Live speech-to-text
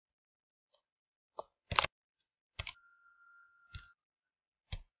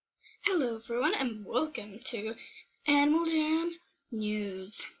Hello everyone and welcome to Animal Jam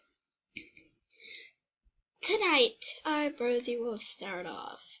News. Tonight, Rosy will start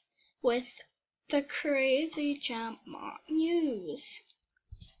off with the crazy jump news.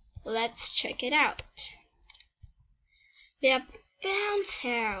 Let's check it out. We have Bounce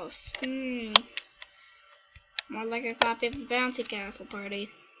House. More like a copy of the Bouncy Castle Party.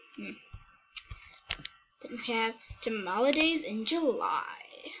 Then we have Jam Holidays in July.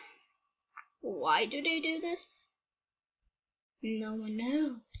 Why do they do this? No one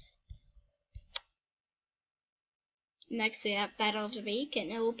knows. Next we have Battle of the Week,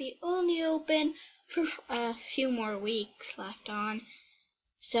 and it will be only open for a few more weeks left on.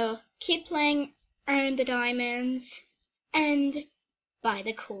 So keep playing, earn the diamonds, and buy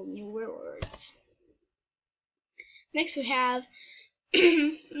the cool new rewards. Next we have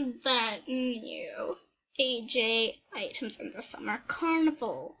the new AJ items in the Summer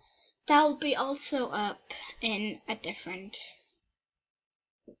Carnival. That will be also up in a different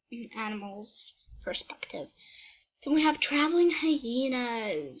animal's perspective. Then we have traveling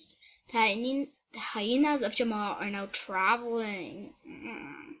hyenas. The hyenas of Jamal are now traveling.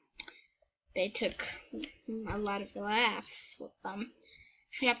 They took a lot of laughs with them.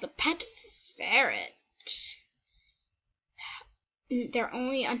 We have the pet ferret. They're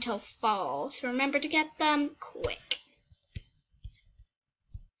only until fall, so remember to get them quick.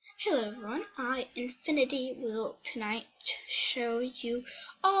 Hello everyone, I, Infinity, will tonight show you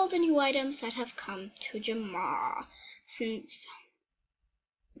all the new items that have come to Jamar since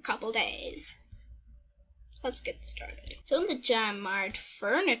a couple days. Let's get started. So in the Jamart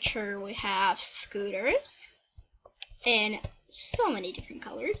furniture we have scooters in so many different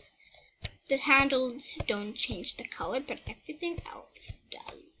colors. The handles don't change the color, but everything else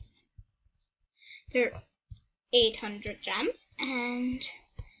does. There are 800 gems and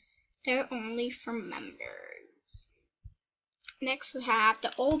they're only for members. Next we have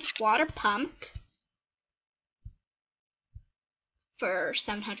the old water pump for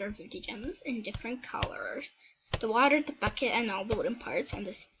 750 gems in different colors. The water, the bucket, and all the wooden parts and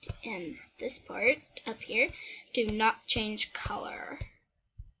this part up here do not change color.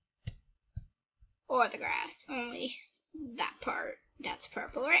 Or the grass, only that part that's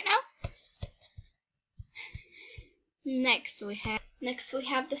purple right now. Next we have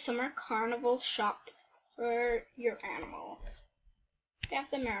the Summer Carnival shop for your animal. We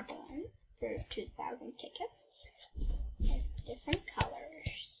have the Marble for 2,000 tickets. Different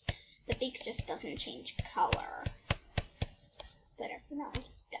colors. The beak just doesn't change color, but everything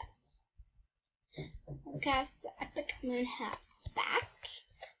else does. We have the Epic Moon Hats back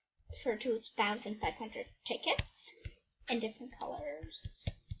for 2,500 tickets in different colors.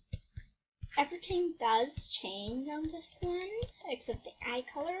 Everything does change on this one, except the eye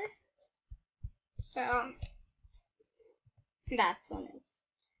color. So, that one is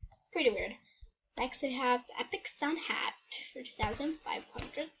pretty weird. Next we have the Epic Sun Hat for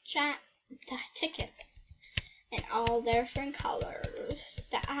 2,500 tickets in all different colors.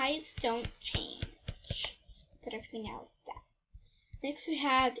 The eyes don't change, but everything else does. Next we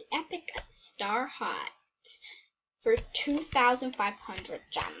have the Epic Star Hat for 2,500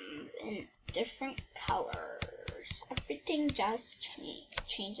 gems in different colors. Everything just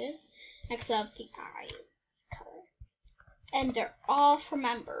changes except the eyes color. And they're all for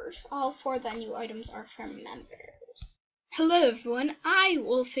members. All 4 of the new items are for members. Hello everyone, I,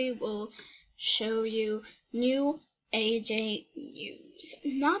 Wolfy, will show you new AJ news.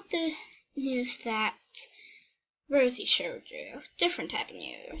 Not the news that Rosy showed you. Different type of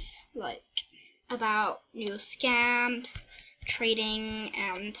news. Like about new scams, trading,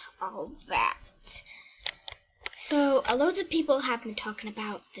 and all that. So, loads of people have been talking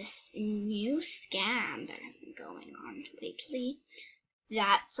about this new scam that has been going on lately.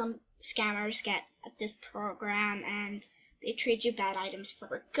 That some scammers get at this program and they trade you bad items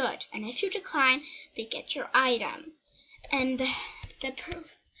for good. And if you decline, they get your item. And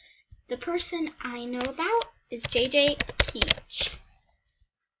the person I know about is JJ Peach.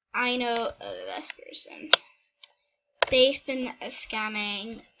 I know this person. They've been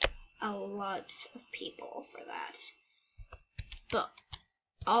scamming a lot of people for that. But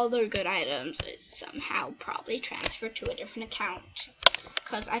all their good items is somehow probably transferred to a different account.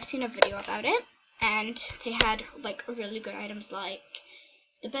 Because I've seen a video about it, and they had like really good items like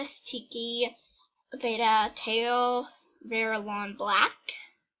the best Tiki, Beta, Tail, Verilon Black.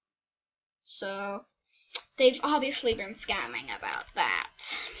 So they've obviously been scamming about that.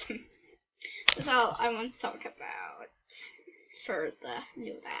 That's all I want to talk about for the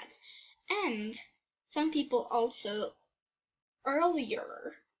new that. And some people also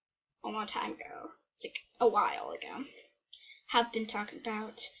earlier a long time ago, like a while ago, have been talking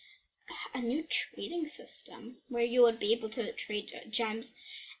about a new trading system where you would be able to trade gems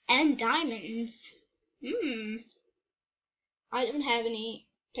and diamonds. I don't have any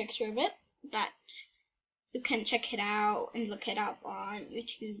picture of it, but you can check it out and look it up on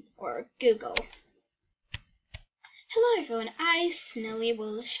YouTube or Google. Hello everyone, I, Snowy,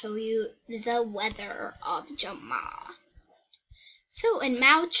 will show you the weather of Jamma. So in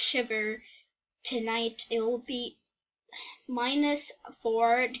Mount Shiver tonight it will be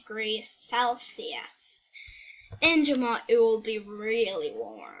 -4 degrees Celsius. In Jamma it will be really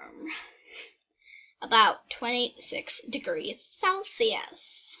warm, about 26 degrees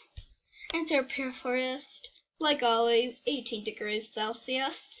Celsius. And Pure Forest, like always, 18 degrees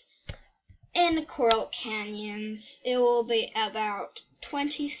Celsius. In Coral Canyons, it will be about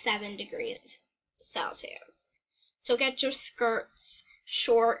 27 degrees Celsius. So get your skirts,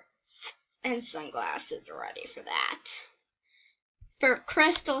 shorts, and sunglasses ready for that. For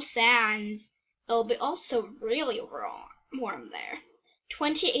Crystal Sands, it will be also really warm there.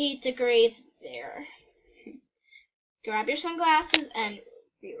 28 degrees there. Grab your sunglasses and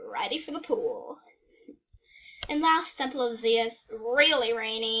be ready for the pool. In Last Temple of Zeus, really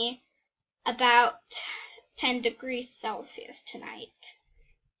rainy, about 10 degrees Celsius tonight.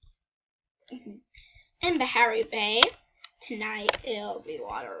 In Bahari Bay, tonight it'll be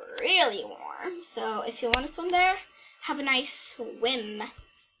water really warm, so if you want to swim there, have a nice swim.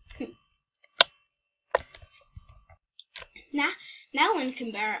 Now in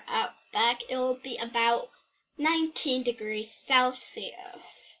Canberra Outback, it will be about 19 degrees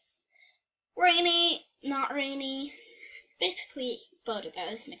Celsius. Rainy, not rainy, basically both of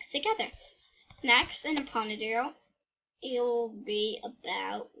those mixed together. Next, in Aponadale, it will be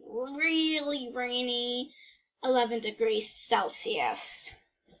about really rainy, 11 degrees Celsius.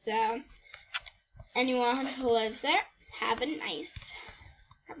 So, anyone who lives there, have a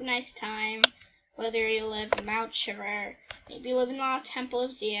nice time. Whether you live in Mount Shiver, maybe you live in Mount Temple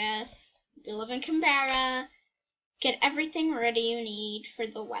of Zeus, maybe you live in Canberra, get everything ready you need for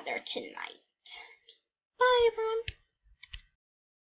the weather tonight. Bye, everyone.